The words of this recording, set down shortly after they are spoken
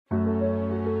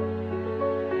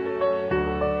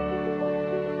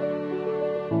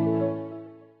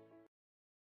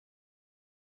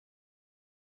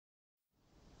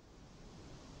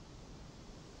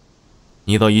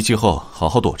你到遗迹后好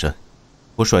好躲着，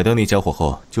我甩掉那家伙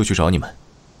后就去找你们。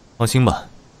放心吧，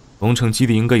龙城基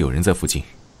地应该有人在附近，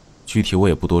具体我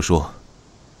也不多说，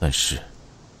但是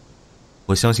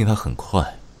我相信他很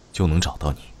快就能找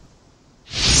到你。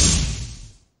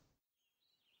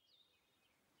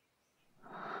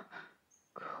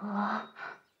渴，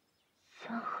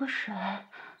想喝水。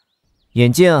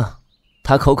眼镜，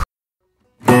他口渴。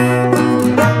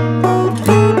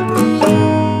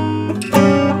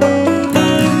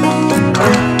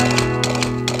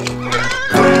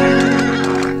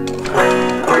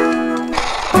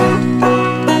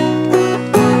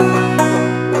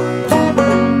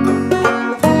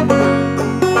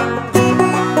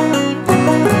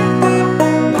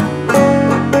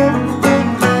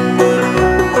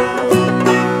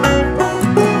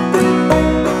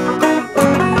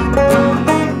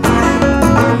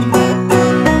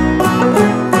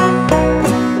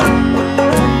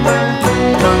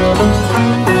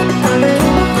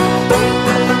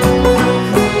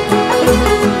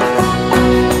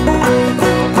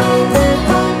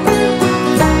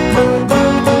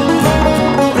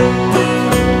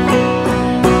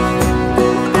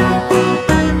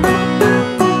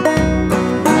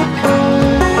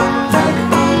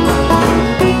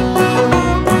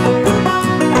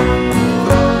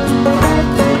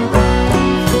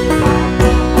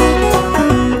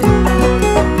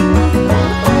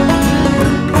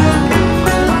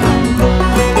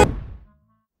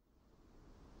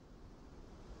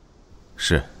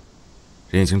是，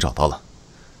人已经找到了，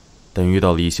但遇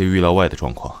到了一些预料外的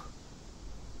状况。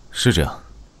是这样。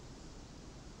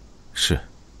是。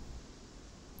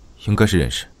应该是认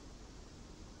识。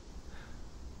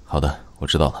好的，我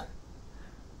知道了。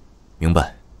明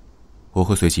白，我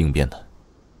会随机应变的。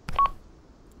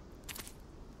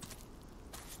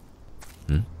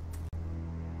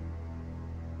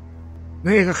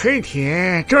那个黑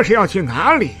铁这是要去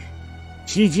哪里？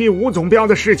袭击吴总标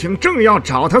的事情正要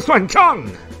找他算账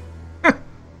呢。哼！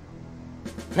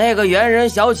那个猿人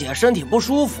小姐身体不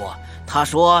舒服，她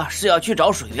说是要去找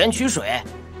水源取水。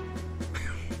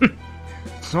哼，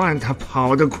算他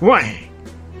跑得快。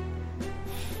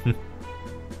哼。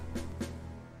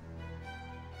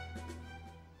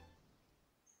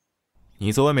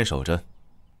你在外面守着。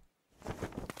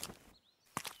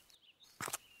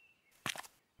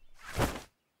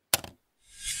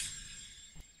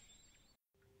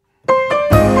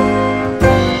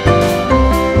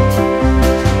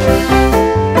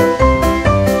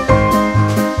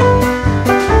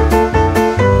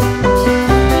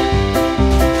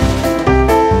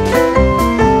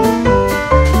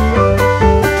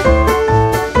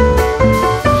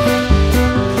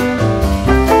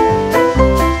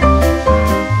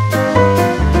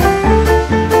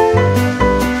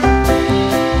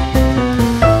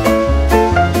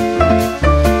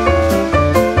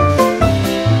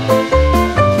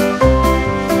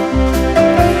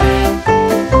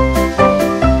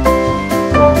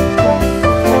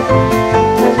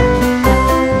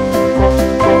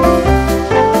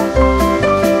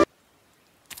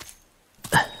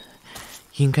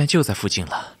应该就在附近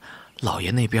了，老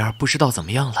爷那边不知道怎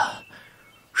么样了。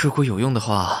如果有用的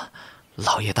话，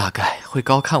老爷大概会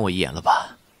高看我一眼了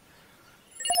吧？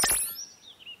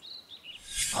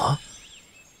啊！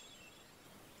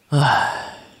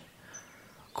唉，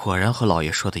果然和老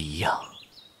爷说的一样，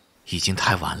已经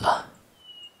太晚了。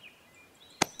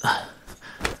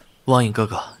王颖哥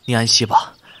哥，你安息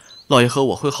吧，老爷和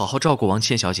我会好好照顾王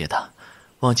倩小姐的。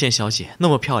王倩小姐那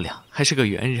么漂亮，还是个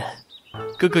猿人。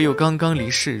哥哥又刚刚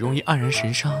离世，容易黯然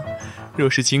神伤。若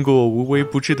是经过我无微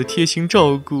不至的贴心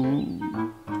照顾，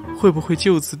会不会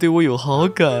就此对我有好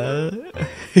感？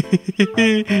嘿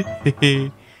嘿嘿嘿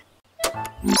嘿。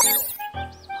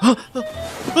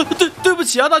对不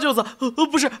起啊，大舅子，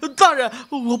不是大人，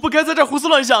我不该在这儿胡思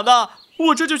乱想的。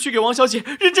我这就去给王小姐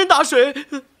认真打水。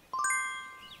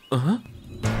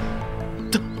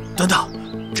等等，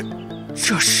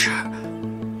这是，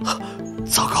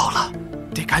糟糕了。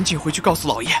得赶紧回去告诉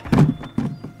老爷。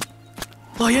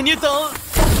老爷，你等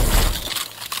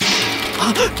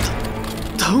啊，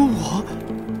等我。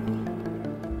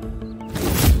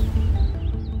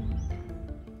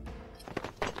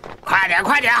快点，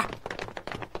快点！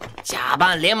假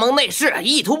扮联盟内侍，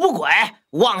意图不轨，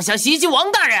妄想袭击王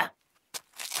大人！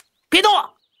别动！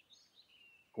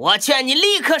我劝你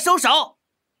立刻收手。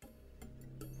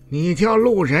你叫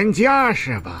路人甲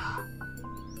是吧？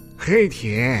黑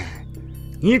铁。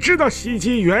你知道袭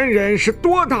击猿人是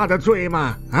多大的罪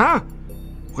吗？啊！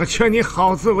我劝你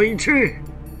好自为之。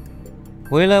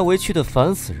围来围去的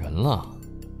烦死人了。